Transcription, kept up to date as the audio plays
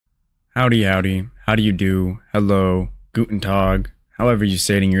Howdy, howdy. How do you do? Hello, guten tag, however you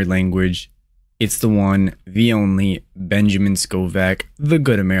say it in your language. It's the one, the only, Benjamin Scovach, the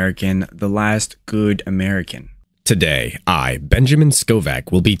good American, the last good American. Today, I, Benjamin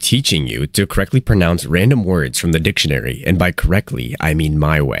Scovach, will be teaching you to correctly pronounce random words from the dictionary, and by correctly, I mean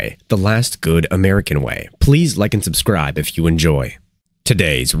my way, the last good American way. Please like and subscribe if you enjoy.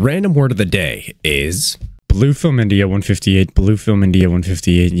 Today's random word of the day is... Blue Film India 158, Blue Film India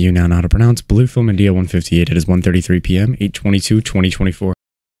 158. You now know how to pronounce Blue Film India 158. It is 1:33 p.m., 8/22/2024.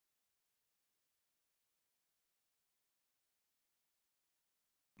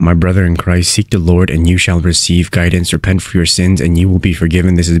 My brother in Christ, seek the Lord, and you shall receive guidance. Repent for your sins, and you will be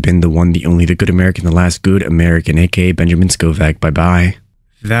forgiven. This has been the one, the only, the good American, the last good American, aka Benjamin Scovach. Bye-bye.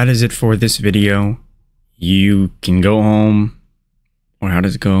 That is it for this video. You can go home. Or how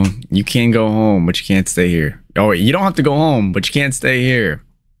does it go? You can go home, but you can't stay here. Oh, wait, you don't have to go home, but you can't stay here.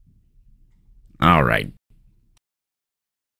 All right.